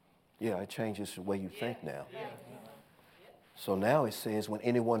 Yeah, it changes the way you think now. So now it says, when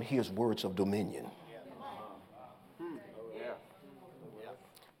anyone hears words of dominion.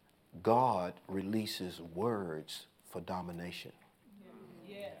 God releases words for domination.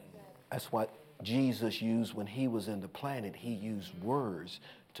 That's what Jesus used when he was in the planet. He used words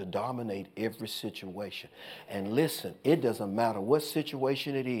to dominate every situation. And listen, it doesn't matter what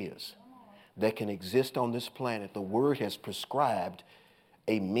situation it is that can exist on this planet. The word has prescribed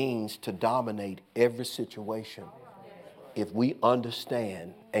a means to dominate every situation if we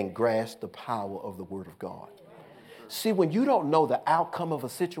understand and grasp the power of the word of God. See, when you don't know the outcome of a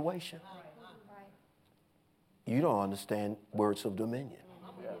situation, you don't understand words of dominion.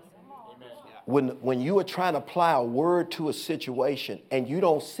 When you are trying to apply a word to a situation and you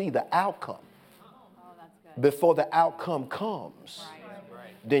don't see the outcome before the outcome comes,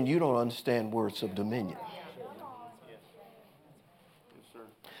 then you don't understand words of dominion.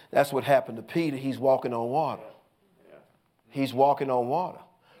 That's what happened to Peter. He's walking on water. He's walking on water.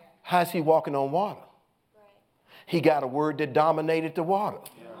 How's he walking on water? He got a word that dominated the water.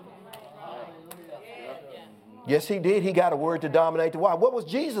 Yes, he did. He got a word to dominate the water. What was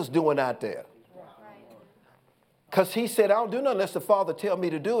Jesus doing out there? Because he said, I don't do nothing unless the Father tell me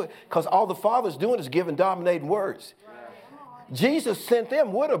to do it. Because all the Father's doing is giving dominating words. Jesus sent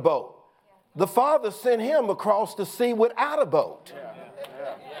them with a boat. The Father sent him across the sea without a boat.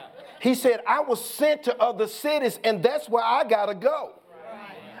 He said, I was sent to other cities, and that's where I got to go.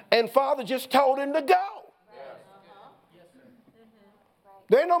 And Father just told him to go.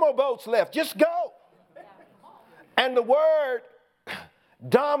 There ain't no more boats left. Just go. And the word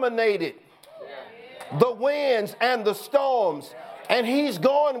dominated the winds and the storms. And he's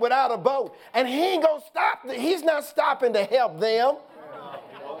going without a boat. And he ain't going to stop. He's not stopping to help them.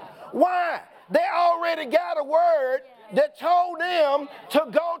 Why? They already got a word that told them to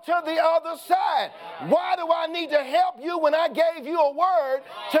go to the other side. Why do I need to help you when I gave you a word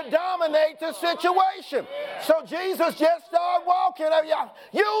to dominate the situation? So Jesus just started walking.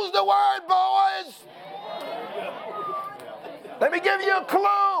 Use the word, boys. Let me give you a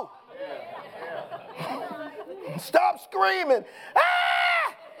clue. Stop screaming.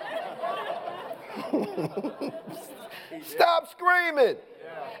 Ah! Stop screaming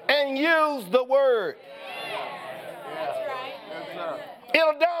and use the word.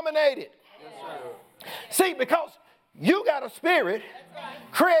 It'll dominate it. See, because you got a spirit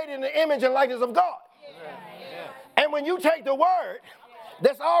created in the image and likeness of God. And when you take the word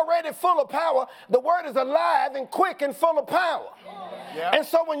that's already full of power, the word is alive and quick and full of power. Yeah. And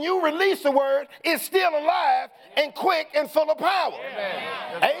so when you release the word, it's still alive and quick and full of power.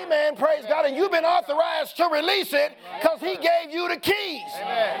 Amen. Amen. Praise God. And you've been authorized to release it because he gave you the keys.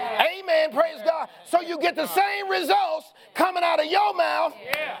 Amen. Amen. Praise God. So you get the same results coming out of your mouth.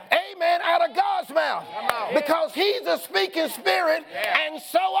 Yeah. Amen. Out of God's mouth. Because he's a speaking spirit, and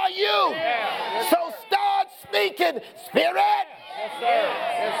so are you. Yeah. So start speaking, spirit. Yes, sir.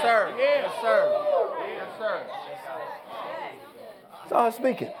 Yes, sir. Yes, sir. Yes, sir. Start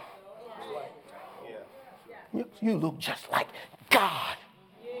speaking. You look just like God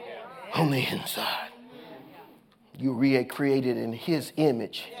on the inside. You recreated in his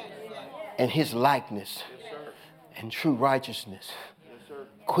image and his likeness and true righteousness.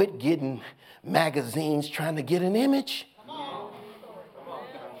 Quit getting magazines trying to get an image.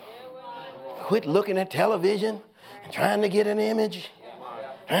 Quit looking at television and trying to get an image.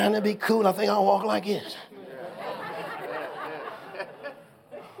 Trying to be cool. I think I'll walk like this.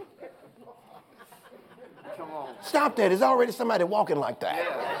 Stop that. There's already somebody walking like that.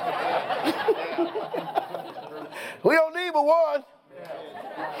 We don't need but one.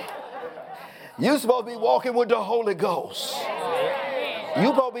 You're supposed to be walking with the Holy Ghost. You're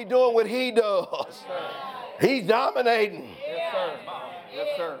supposed to be doing what he does. He's dominating. Yes, sir. Yes,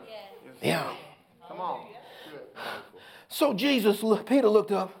 sir. Yeah. Come on. So Peter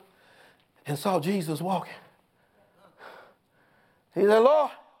looked up and saw Jesus walking. He said,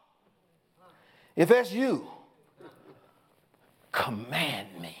 Lord, if that's you, command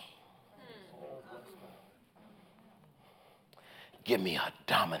me. Give me a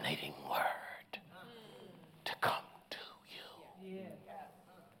dominating word to come to you.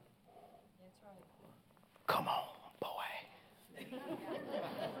 Come on, boy.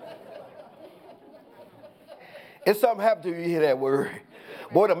 If something happened to you, you hear that word.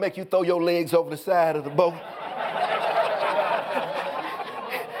 Boy, it'll make you throw your legs over the side of the boat.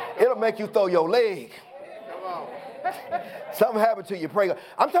 It'll make you throw your leg. Something happened to you, pray God.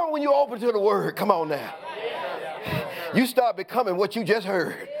 I'm talking when you open to the word. Come on now. You start becoming what you just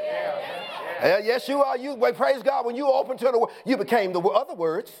heard. Yes, you are. Praise God. When you open to the word, you became the other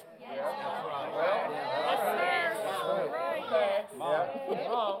words.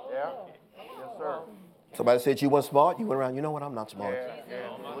 Somebody said you weren't smart. You went around, you know what? I'm not smart.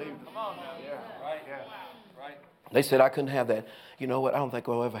 believed it. Come on now. Yeah, right. Yeah, right. They said I couldn't have that. You know what? I don't think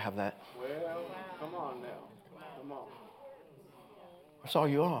I'll ever have that. Well, come on now. Come on. That's all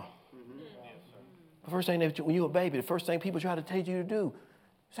you are. The first thing when you were a baby, the first thing people try to teach you to do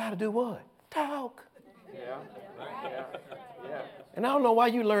is how to do what? Talk. Yeah. Yeah. Yeah. And I don't know why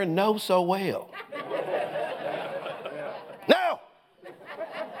you learn no so well. No.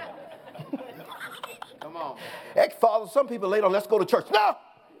 Come on. Heck, Father, some people late on, let's go to church. No.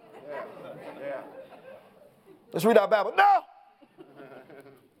 Yeah. Yeah. Let's read our Bible. No.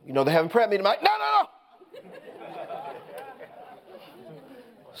 You know, they're having prayer meeting. Like, no.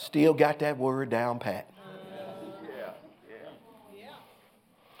 Still got that word down pat. Yeah.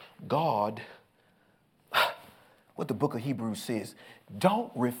 God, what the book of Hebrews says,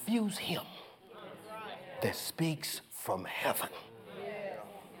 don't refuse him that speaks from heaven.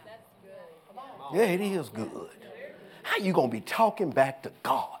 Yeah, it is good. How you going to be talking back to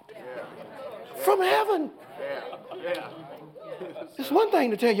God from heaven? Yeah. It's one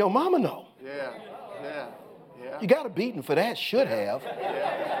thing to tell your mama no. Yeah. You got a beating for that, should have.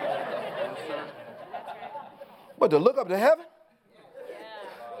 Yes, sir. But to look up to heaven?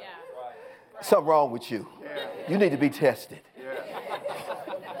 Something wrong with you. Yeah. You need to be tested. Yeah.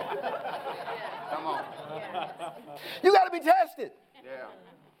 Come on. You got to be tested. Yeah.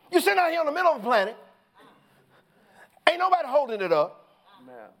 You're sitting out here in the middle of the planet. Ain't nobody holding it up.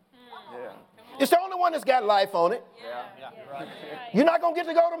 Yeah. It's the only one that's got life on it. Yeah. You're not going to get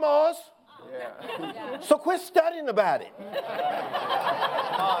to go to Mars. Yeah. So quit studying about it.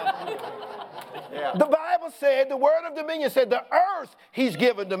 Yeah. The Bible said, the word of dominion said, the earth he's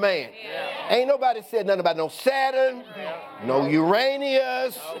given to man. Yeah. Ain't nobody said nothing about no Saturn, no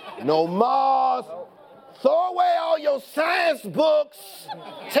Uranus, no Mars. Throw away all your science books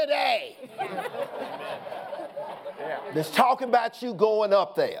today. That's talking about you going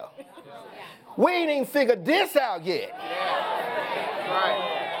up there. We ain't even figured this out yet. Right.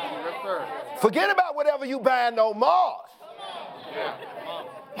 Yes, sir. Forget about whatever you buying on Mars. Yeah.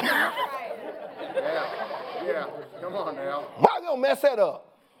 Come on now. Why we gonna mess that up?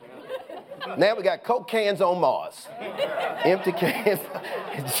 Now we got Coke cans on Mars. Empty cans.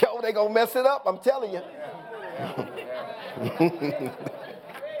 Joe, they gonna mess it up, I'm telling you.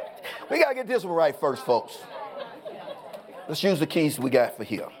 We gotta get this one right first, folks. Let's use the keys we got for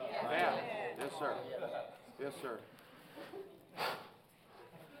here. Yeah. Yes, sir. Yes, sir.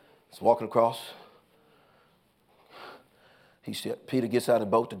 He's walking across. Peter gets out of the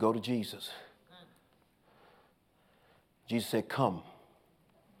boat to go to Jesus. Jesus said, come.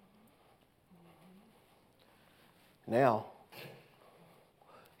 Now,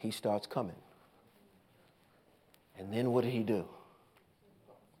 he starts coming. And then what did he do?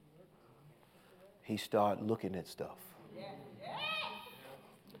 He started looking at stuff.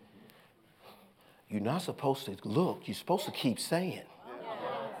 You're not supposed to look. You're supposed to keep saying.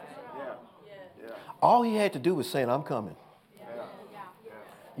 All he had to do was say, I'm coming.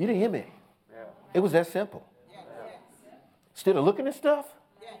 You didn't hear me. It was that simple. Instead of looking at stuff,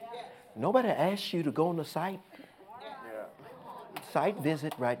 nobody asked you to go on the site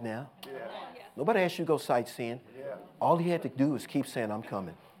visit right now. Nobody asked you to go sightseeing. All he had to do was keep saying, I'm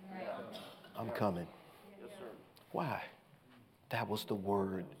coming. I'm coming. Why? That was the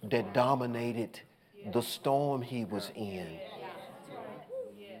word that dominated the storm he was in.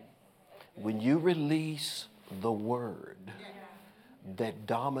 When you release the word that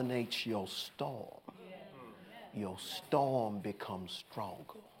dominates your storm becomes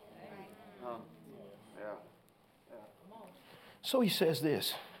stronger. So he says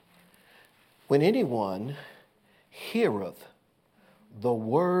this, when anyone heareth the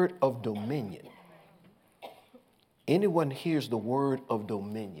word of dominion, anyone hears the word of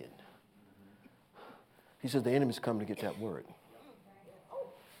dominion, he says the enemy's coming to get that word.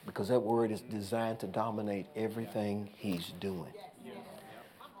 Because that word is designed to dominate everything he's doing.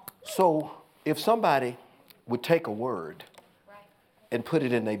 So if somebody would take a word and put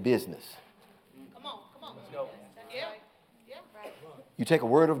it in their business, you take a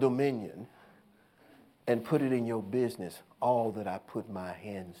word of dominion and put it in your business, all that I put my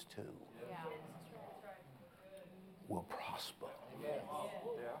hands to will prosper.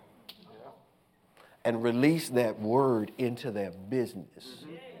 And release that word into their business.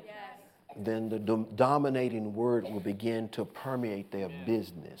 Then the dominating word will begin to permeate their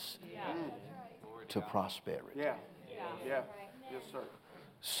business to prosperity. Yeah. Yes, sir.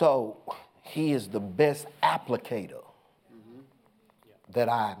 So he is the best applicator that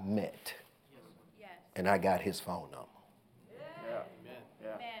I met. And I got his phone number.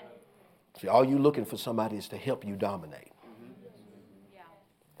 See, all you looking for somebody is to help you dominate.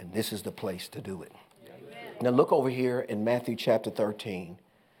 And this is the place to do it. Now look over here in Matthew chapter 13.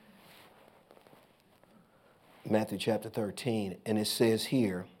 Matthew chapter 13. And it says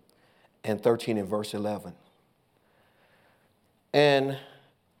here in 13 and verse 11. And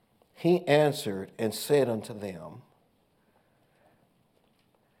he answered and said unto them,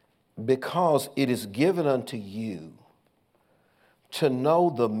 because it is given unto you to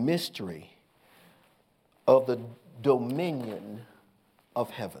know the mystery of the dominion of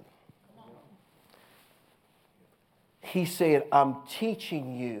heaven. He said, I'm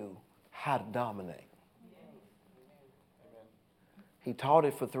teaching you how to dominate. He taught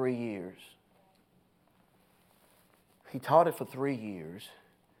it for 3 years. He taught it for 3 years.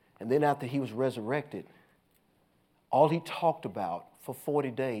 And then after he was resurrected, all he talked about for 40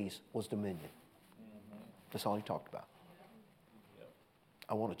 days was dominion. That's all he talked about.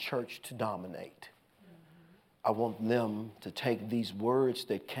 I want a church to dominate. I want them to take these words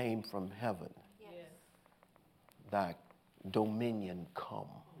that came from heaven. Thy dominion come.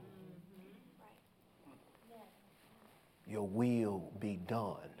 Your will be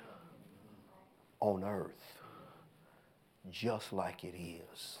done on earth just like it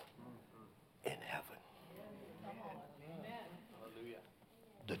is in heaven.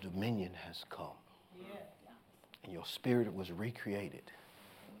 The dominion has come. And your spirit was recreated.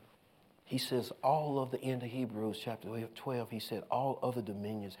 He says all of the end of Hebrews chapter 12, he said all other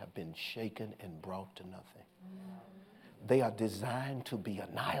dominions have been shaken and brought to nothing. They are designed to be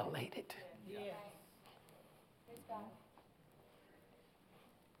annihilated.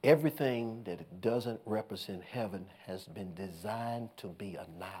 Everything that doesn't represent heaven has been designed to be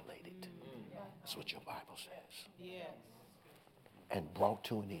annihilated. That's what your Bible says. And brought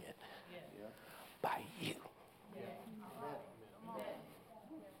to an end by you.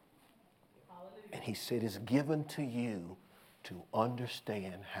 And he said it's given to you to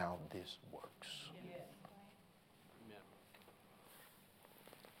understand how this works.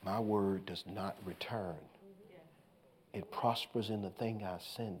 My word does not return. It prospers in the thing I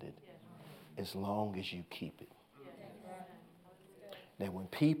send it as long as you keep it. Now, when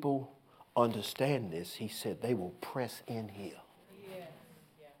people understand this, he said they will press in here.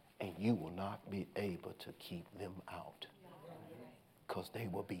 And you will not be able to keep them out. Because they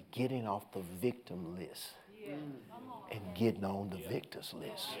will be getting off the victim list and getting on the victor's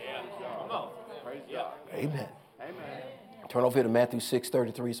list. Amen. Turn over here to Matthew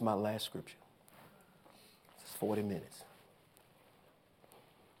 6:33. It's my last scripture. It's 40 minutes.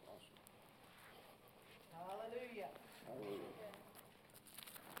 Hallelujah.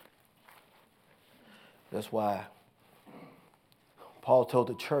 That's why Paul told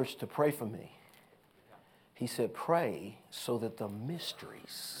the church to pray for me. He said, pray so that the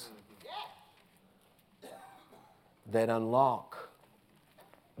mysteries that unlock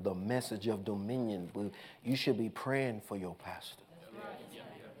the message of dominion, you should be praying for your pastor.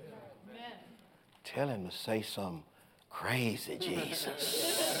 Tell him to say something crazy,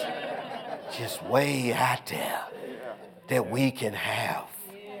 Jesus. Just way out there that we can have.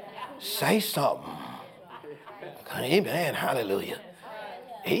 Say something. Amen. Hallelujah.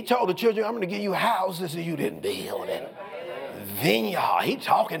 He told the children, I'm going to give you houses that you didn't build and vineyard. He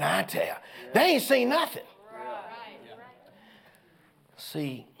talking out there. They ain't seen nothing.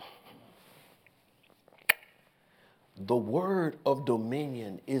 See, the word of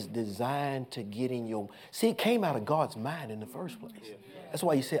dominion is designed to get in your... See, it came out of God's mind in the first place. That's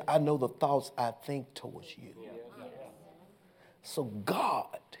why he said, I know the thoughts I think towards you. So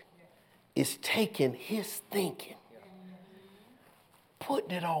God is taking his thinking,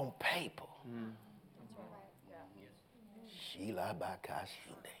 putting it on paper.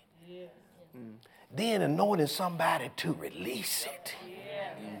 Then anointing somebody to release it.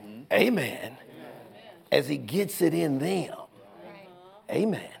 Amen. As he gets it in them.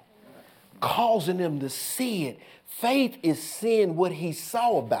 Amen. Causing them to see it. Faith is seeing what he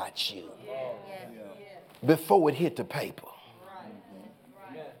saw about you before it hit the paper.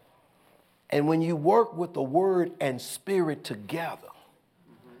 And when you work with the word and spirit together,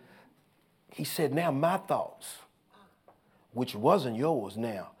 he said, now my thoughts, which wasn't yours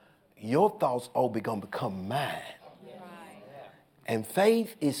now, your thoughts are going to become mine. And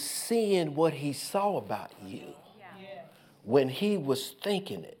faith is seeing what he saw about you when he was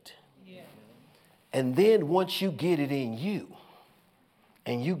thinking it. And then once you get it in you,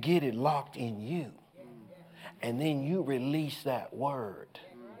 and you get it locked in you, and then you release that word,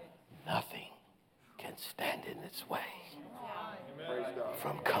 nothing can stand in its way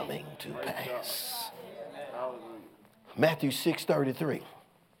from coming to pass. Matthew 6:33.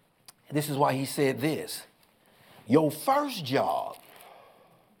 This is why he said this. Your first job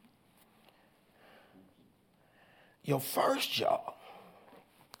Your first job,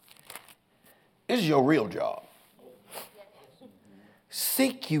 this is your real job.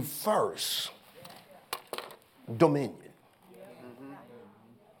 Seek you first dominion.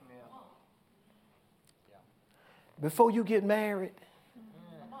 Before you get married,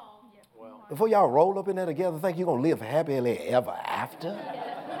 before y'all roll up in there together, think you're going to live happily ever after?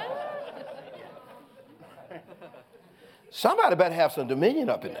 Somebody better have some dominion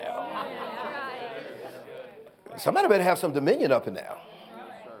up in there. Somebody better have some dominion up in there.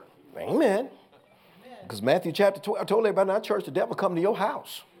 Amen. Because Matthew chapter 12, I told everybody in our church, the devil come to your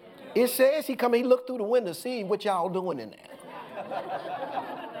house. It says he look through the window, see what y'all doing in there.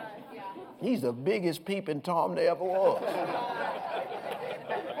 He's the biggest peeping Tom there ever was.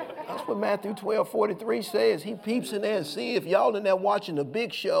 That's what Matthew 12:43 says. He peeps in there and see if y'all in there watching the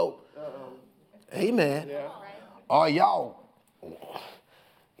big show. Amen. Yeah. Or y'all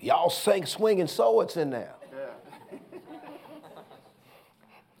swinging swords in there.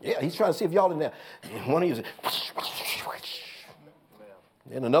 Yeah, he's trying to see if y'all in there. And one of you said,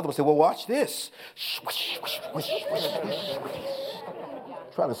 and another one said, well, watch this.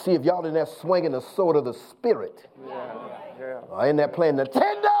 Trying to see if y'all in there swinging the sword of the Spirit. Or in there playing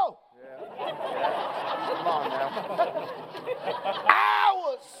Nintendo. Come on now.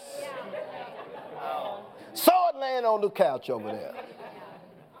 Hours. Sword laying on the couch over there.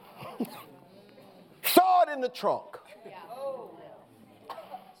 Sword in the trunk.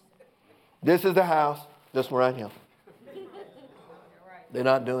 This is the house. This one right here. They're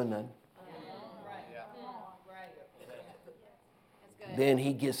not doing nothing. Then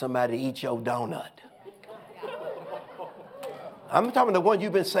he gets somebody to eat your donut. I'm talking the one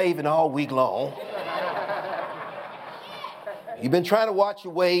you've been saving all week long. You've been trying to watch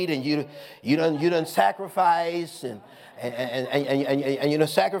your weight, and you done sacrifice and you done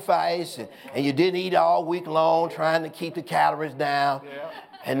sacrifice and you didn't eat all week long, trying to keep the calories down. Yeah.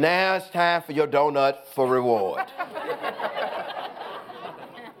 And now it's time for your donut for reward.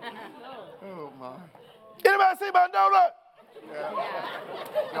 Oh my! Anybody see my donut?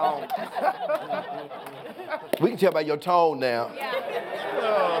 No. We can tell by your tone now.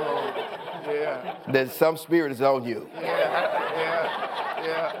 Oh, yeah. That some spirit is on you. Yeah.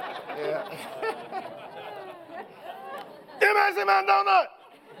 Anybody see my donut?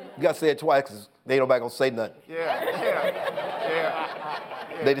 You got to say it twice because they ain't nobody going to say nothing. Yeah.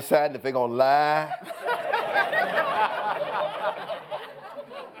 They deciding if they're going to lie.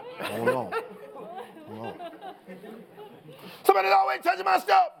 Hold on. Somebody's always touching my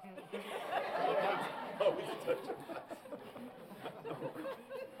stuff.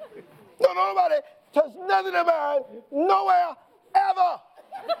 No, nobody touch nothing of mine, nowhere, ever.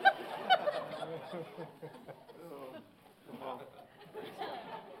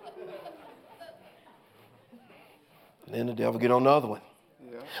 And then the devil get on the other one.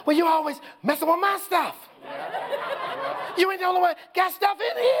 Yeah. Well, you always messing with my stuff. Yeah. You ain't the only one got stuff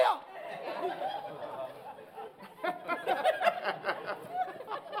in here.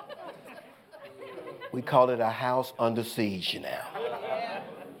 We call it a house under siege now.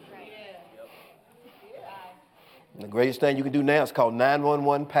 And the greatest thing you can do now is call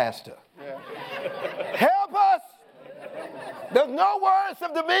 911 pastor. Yeah. Help us! There's no words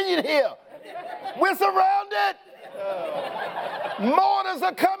of dominion here. We're surrounded. Mortars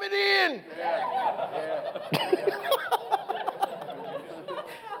are coming in.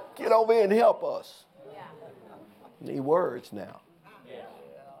 Get over here and help us. Need words now.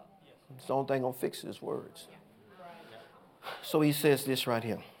 It's the only thing gonna fix is words. So he says this right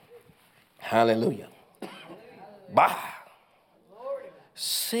here. Hallelujah. Bah.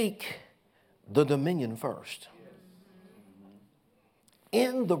 Seek the dominion first.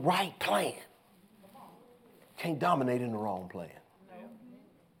 In the right plan. Can't dominate in the wrong plan.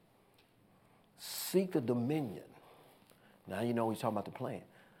 Seek the dominion. Now you know he's talking about the plan.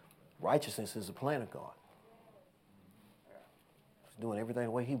 Righteousness is the plan of God. He's doing everything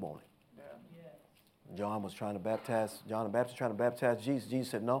the way he wanted. John the Baptist trying to baptize Jesus.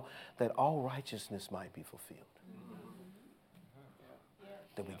 Jesus said, no, that all righteousness might be fulfilled.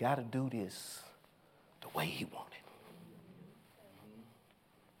 That we got to do this the way he wanted.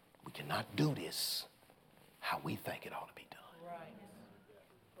 We cannot do this how we think it ought to be done.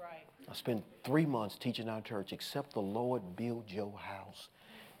 Right. I spent 3 months teaching our church, except the Lord build your house,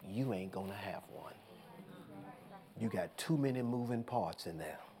 you ain't going to have one. You got too many moving parts in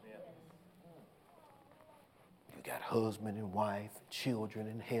there. You got husband and wife, children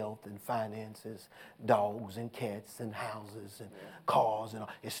and health and finances, dogs and cats and houses and cars and all.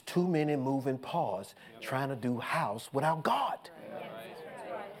 It's too many moving parts trying to do house without God.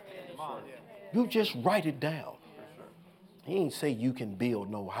 You just write it down. He ain't say you can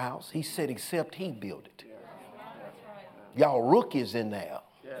build no house. He said except he build it. Y'all rookies in there.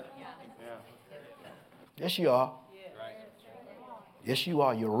 Yes, you are. Yes, you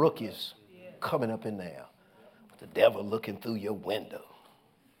are. You're rookies coming up in there. The devil looking through your window.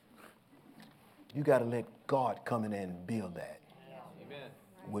 You got to let God come in and build that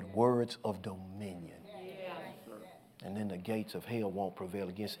with words of dominion. And then the gates of hell won't prevail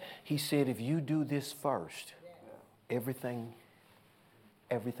against it. He said, if you do this first, everything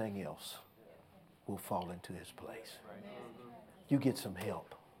else will fall into his place. You get some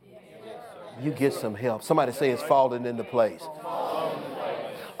help. You get some help. Somebody say it's falling into place.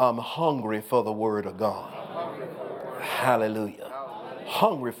 I'm hungry for the word of God. Hallelujah.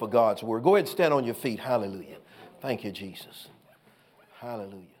 Hungry for God's word. Go ahead and stand on your feet. Hallelujah. Thank you, Jesus.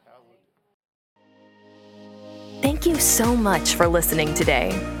 Hallelujah. Thank you so much for listening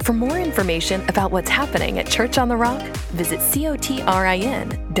today. For more information about what's happening at Church on the Rock, visit cotrin.org.